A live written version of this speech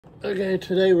Okay,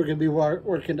 today we're going to be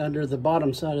working under the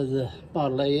bottom side of the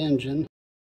Model A engine.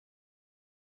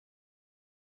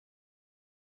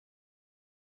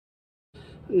 I'm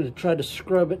going to try to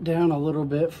scrub it down a little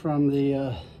bit from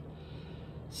the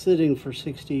sitting for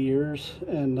 60 years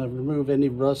and remove any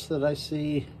rust that I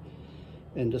see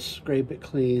and just scrape it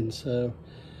clean. So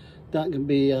not going to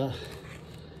be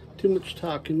too much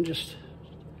talking, just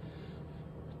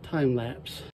time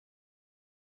lapse.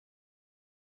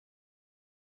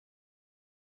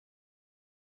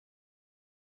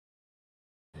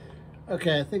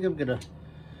 Okay, I think I'm gonna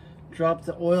drop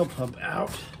the oil pump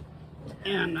out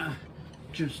and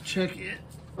just check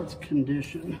its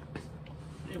condition.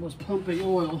 It was pumping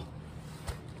oil,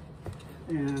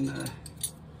 and I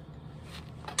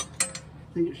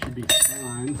think it should be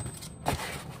fine.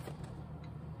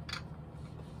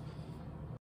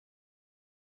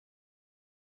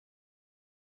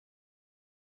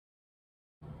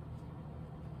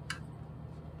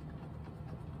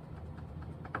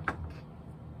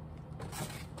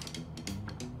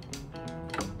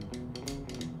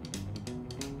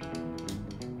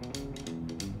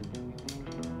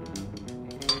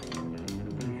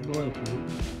 Oil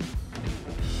pump.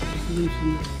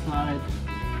 Loosen this side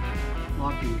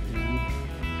locking pin.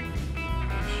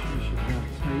 You should have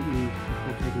tightening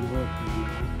before taking the oil pan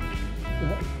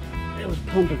out. But it was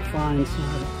pumping fine, so I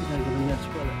don't think I'm gonna mess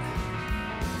with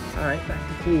it. All right, back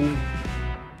to cleaning.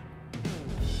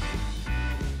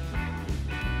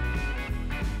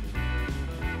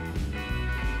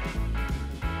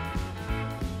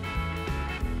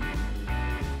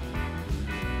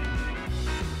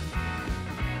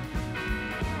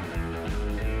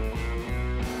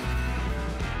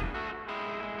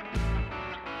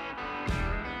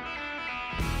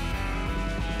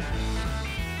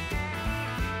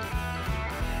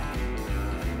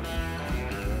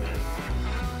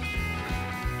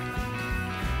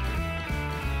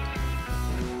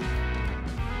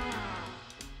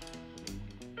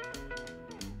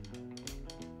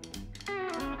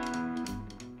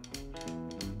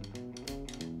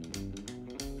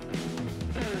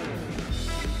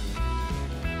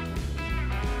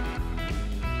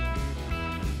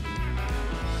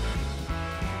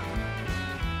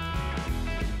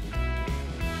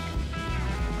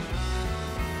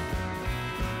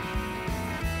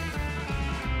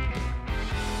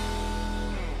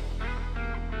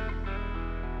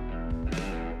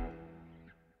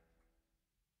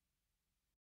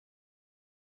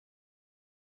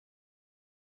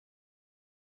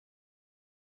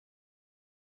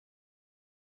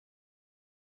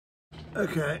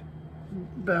 Okay,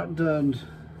 about done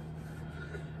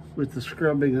with the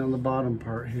scrubbing on the bottom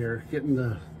part here, getting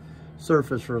the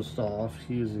surface rust off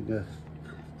using a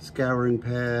scouring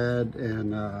pad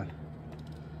and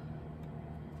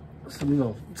some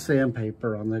little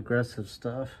sandpaper on the aggressive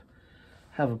stuff.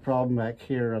 Have a problem back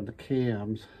here on the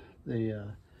cams.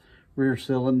 The rear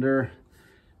cylinder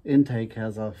intake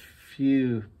has a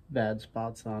few bad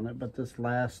spots on it, but this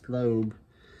last lobe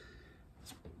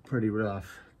is pretty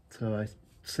rough. So I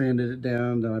sanded it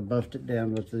down, then I buffed it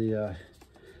down with the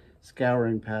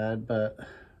scouring pad, but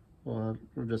we'll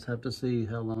just have to see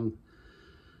how long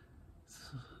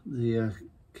the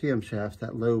camshaft,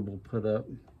 that lobe, will put up.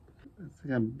 I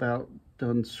think I'm about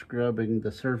done scrubbing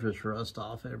the surface rust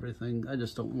off everything. I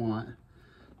just don't want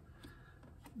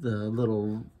the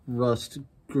little rust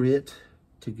grit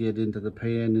to get into the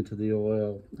pan, into the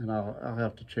oil, and I'll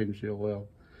have to change the oil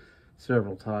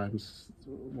several times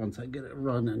once I get it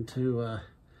running to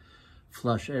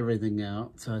flush everything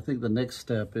out. So I think the next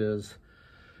step is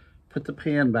put the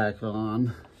pan back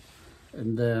on,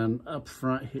 and then up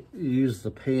front use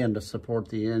the pan to support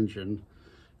the engine.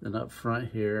 Then up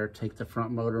front here, take the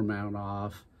front motor mount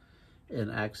off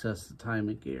and access the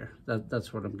timing gear.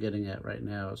 That's what I'm getting at right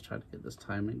now, is trying to get this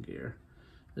timing gear.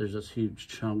 There's just huge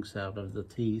chunks out of the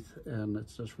teeth and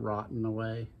it's just rotting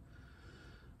away.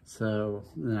 So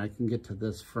then I can get to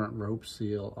this front rope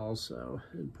seal also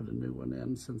and put a new one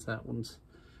in, since that one's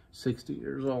 60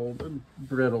 years old and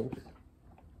brittle.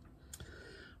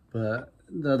 But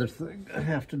the other thing I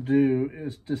have to do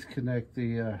is disconnect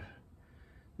the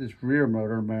this rear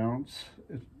motor mounts.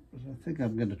 I think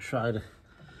I'm going to try to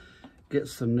get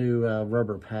some new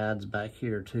rubber pads back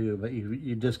here too, but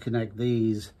you disconnect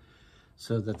these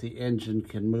so that the engine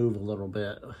can move a little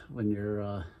bit when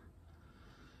you're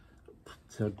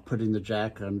putting the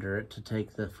jack under it to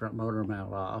take the front motor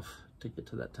mount off to get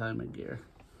to that timing gear.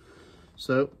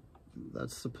 So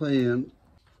that's the plan.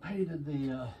 Painted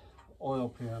the oil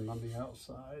pan on the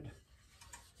outside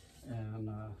and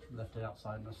left it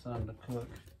outside in the sun to cook.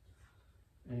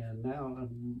 And now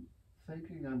I'm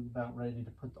thinking I'm about ready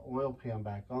to put the oil pan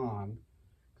back on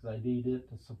because I need it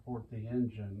to support the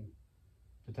engine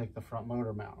to take the front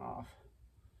motor mount off.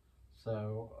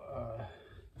 So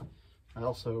I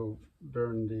also,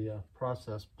 during the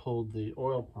process, pulled the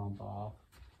oil pump off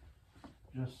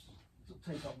just to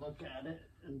take a look at it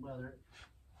and whether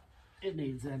it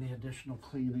needs any additional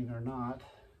cleaning or not.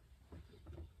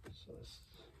 So let's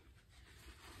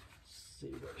see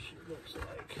what she looks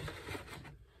like.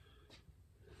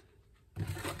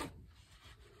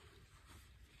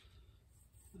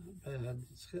 Not bad.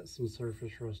 It's got some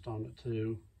surface rust on it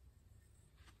too.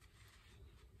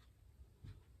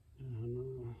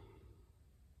 And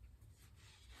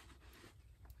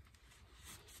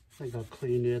I think I'll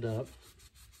clean it up.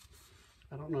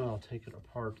 I don't know, I'll take it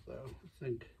apart though. I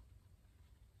think,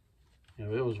 you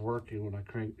know, it was working when I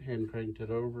hand cranked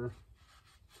it over.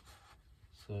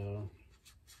 So,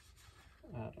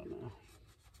 I don't know.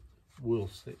 We'll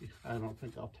see. I don't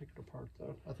think I'll take it apart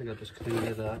though. I think I'll just clean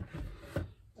it up.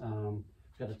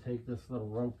 Got to take this little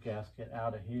rope gasket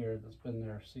out of here that's been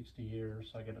there 60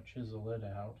 years. So I got to chisel it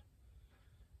out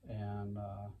and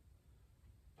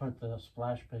put the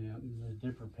splash pan, the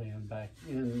dipper pan back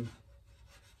in,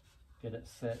 get it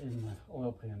set in the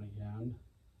oil pan again,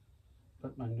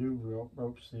 put my new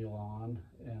rope seal on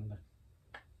and the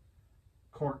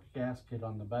cork gasket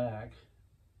on the back,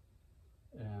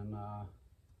 and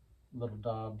little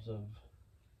daubs of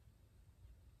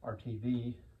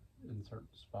RTV in certain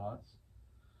spots.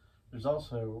 There's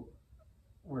also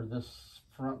where this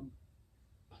front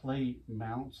plate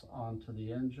mounts onto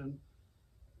the engine,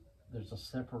 there's a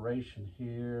separation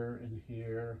here and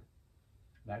here.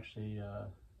 And actually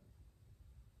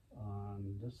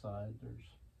on this side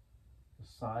there's the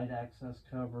side access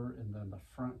cover and then the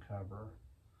front cover.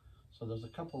 So there's a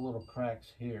couple little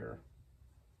cracks here,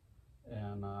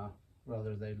 and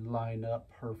whether they line up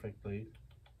perfectly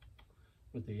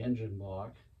with the engine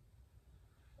block.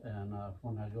 And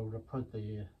when I go to put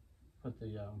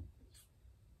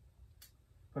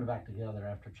it back together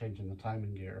after changing the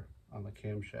timing gear on the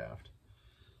camshaft.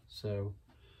 So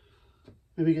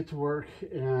maybe get to work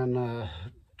and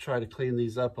try to clean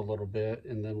these up a little bit,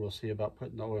 and then we'll see about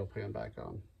putting the oil pan back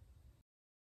on.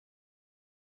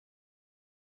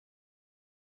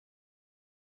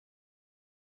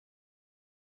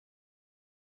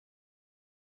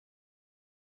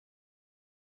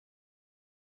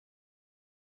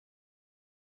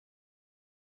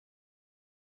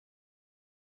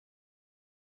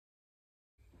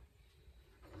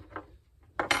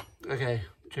 Okay,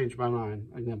 changed my mind.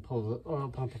 I'm gonna pull the oil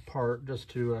pump apart just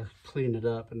to clean it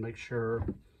up and make sure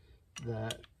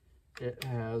that it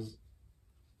has,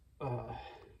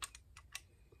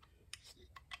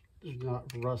 there's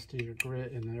not rusty or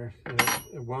grit in there.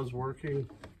 It was working,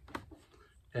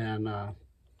 and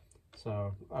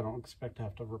so I don't expect to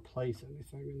have to replace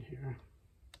anything in here.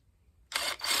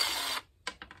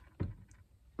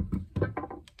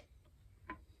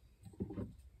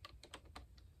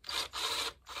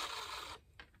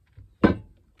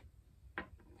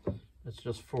 It's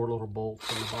just 4 little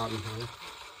bolts on the bottom here,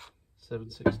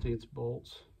 7/16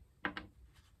 bolts.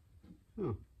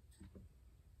 Huh.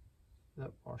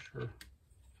 That washer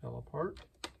fell apart,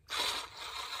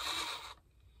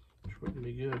 which wouldn't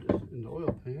be good in the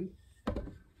oil pan.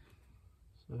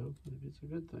 So maybe it's a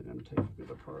good thing I'm taking it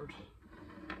apart.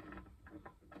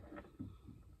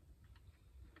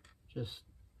 Just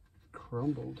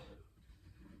crumbled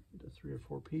into 3 or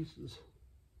 4 pieces.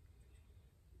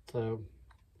 So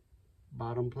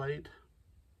bottom plate,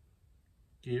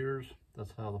 gears,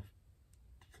 that's how the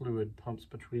fluid pumps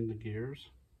between the gears.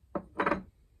 And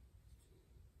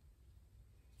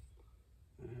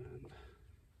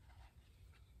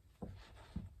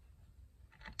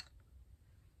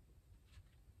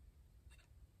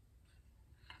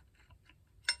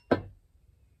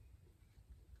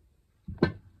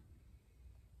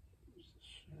there's the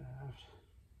shaft.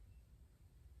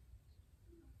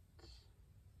 It's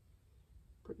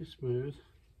pretty smooth.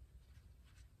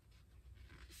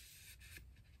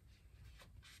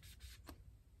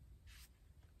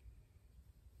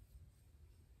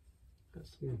 Got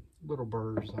some little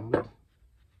burrs on it.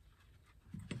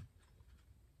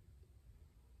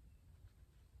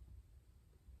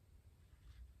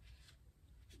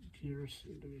 Gears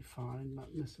seem to be fine,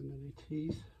 not missing any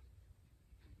teeth.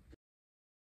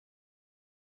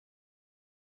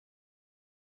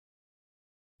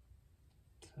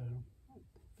 So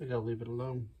I think I'll leave it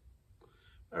alone.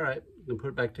 All right, I'm gonna put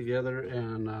it back together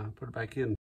and put it back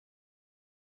in.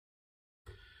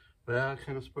 Well, I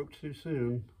kind of spoke too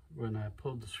soon when I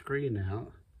pulled the screen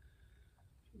out.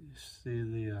 You see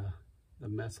the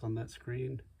mess on that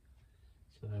screen?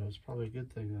 So it's probably a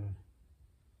good thing that I'm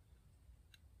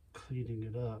cleaning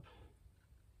it up.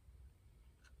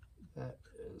 That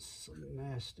is some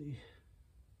nasty.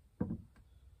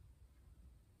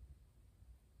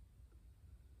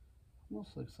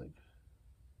 Almost looks like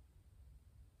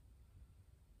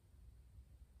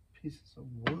pieces of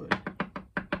wood.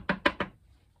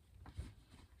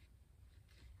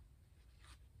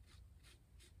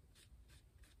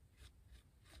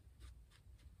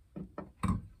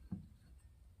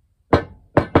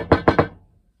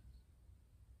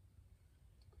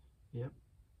 Yep,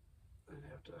 I'd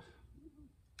have to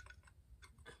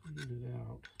clean it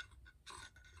out.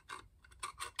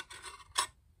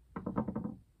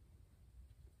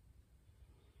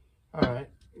 All right,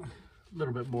 a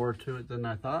little bit more to it than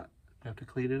I thought. I have to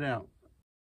clean it out.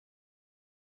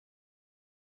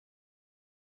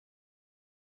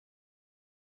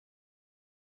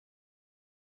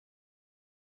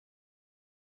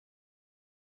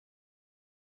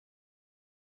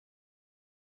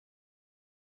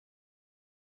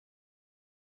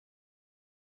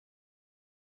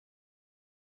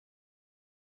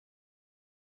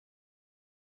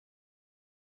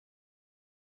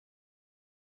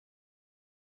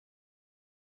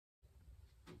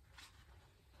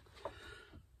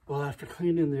 Well, after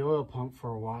cleaning the oil pump for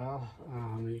a while,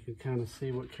 you can kind of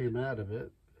see what came out of it.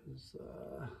 It's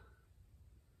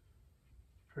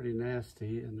pretty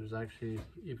nasty, and there's actually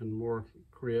even more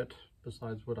grit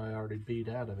besides what I already beat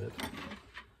out of it.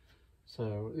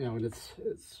 So, you know, and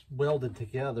it's welded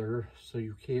together, so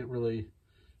you can't really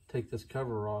take this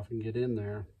cover off and get in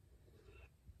there.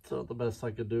 So the best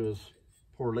I could do is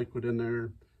pour liquid in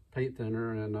there, paint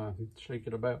thinner, and shake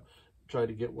it about, try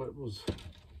to get what was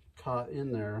caught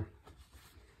in there,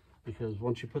 because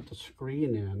once you put the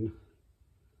screen in,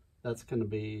 that's going to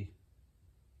be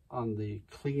on the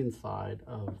clean side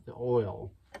of the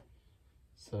oil,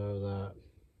 so that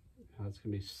it's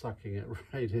going to be sucking it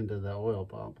right into the oil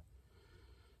pump.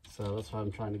 So that's why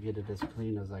I'm trying to get it as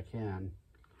clean as I can,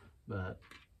 but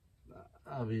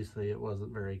obviously it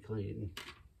wasn't very clean.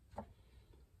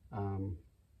 I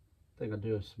think I'll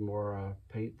do some more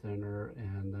paint thinner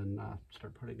and then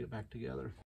start putting it back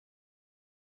together.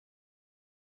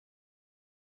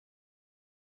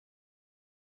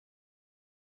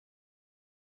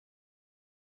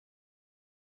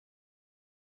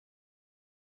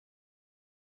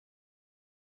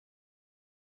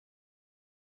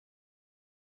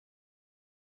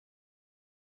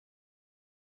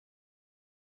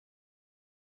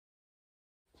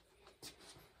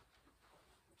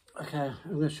 Okay,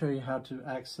 I'm going to show you how to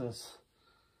access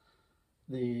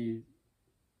the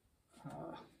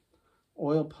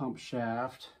oil pump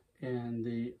shaft and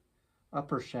the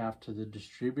upper shaft to the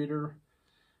distributor,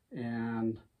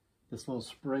 and this little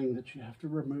spring that you have to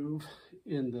remove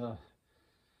in the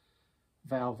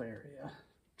valve area.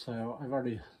 So I've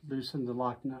already loosened the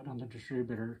lock nut on the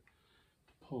distributor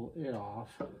to pull it off,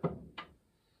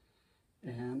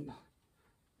 and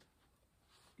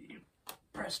you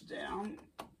press down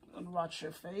and watch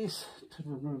your face to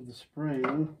remove the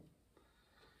spring,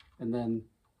 and then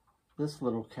this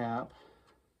little cap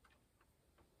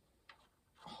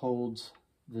holds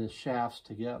the shafts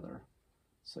together.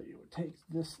 So you would take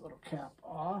this little cap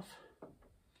off,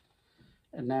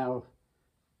 and now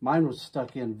mine was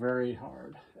stuck in very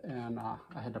hard, and I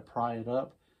had to pry it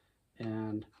up,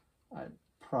 and I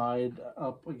pried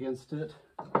up against it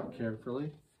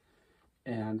carefully,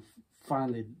 and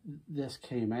finally this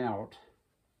came out,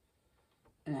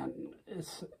 and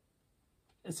it's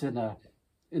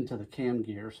into the cam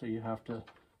gear, so you have to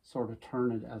sort of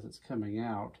turn it as it's coming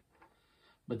out.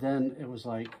 But then it was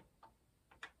like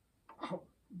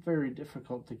very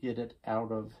difficult to get it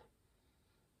out of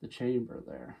the chamber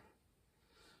there.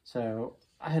 So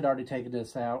I had already taken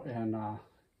this out and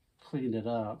cleaned it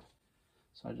up.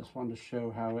 So I just wanted to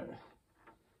show how it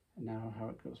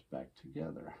goes back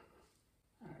together.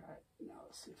 All right, now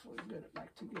let's see if we can get it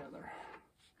back together.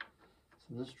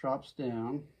 So this drops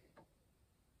down,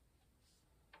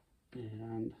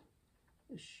 and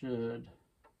it should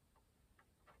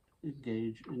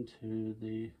engage into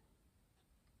the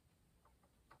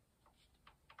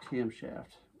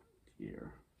camshaft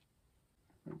gear.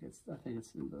 I think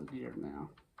it's in the gear now.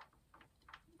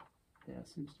 Yeah, it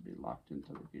seems to be locked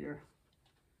into the gear.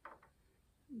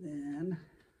 Then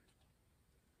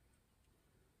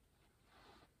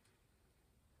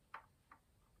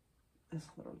this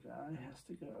little guy has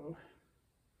to go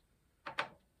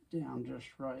down just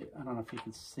right. I don't know if you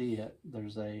can see it.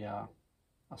 There's a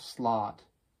slot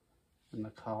in the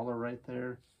collar right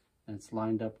there, and it's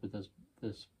lined up with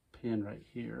this pin right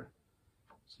here.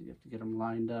 So you have to get them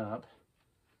lined up,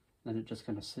 Then it just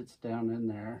kind of sits down in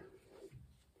there.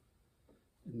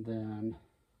 And then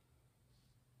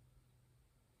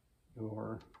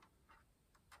your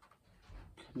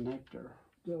connector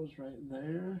goes right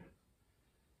there.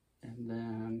 And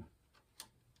then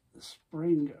the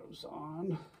spring goes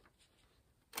on.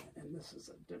 And this is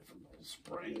a different little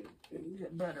spring. You can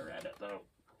get better at it though.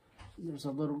 There's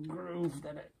a little groove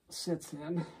that it sits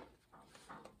in.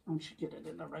 Once you get it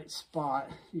in the right spot,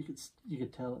 you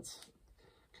could tell it's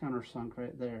countersunk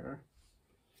right there.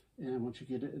 And once you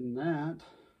get it in that,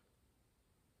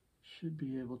 should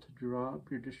be able to drop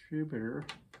your distributor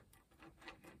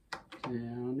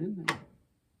down in there.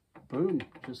 Boom,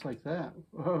 just like that.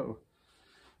 Whoa,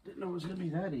 didn't know it was gonna be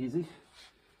that easy.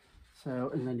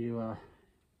 So, and then you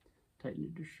tighten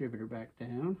your distributor back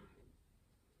down.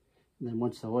 And then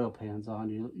once the oil pan's on,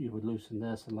 you would loosen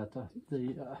this and let the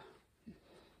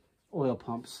oil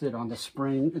pump sit on the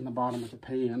spring in the bottom of the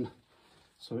pan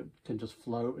so it can just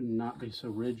float and not be so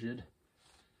rigid.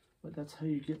 But that's how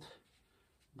you get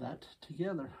that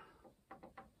together.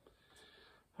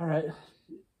 All right,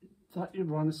 thought you'd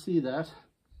want to see that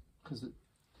because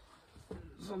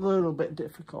it's a little bit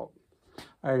difficult.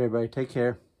 All right, everybody, take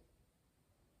care.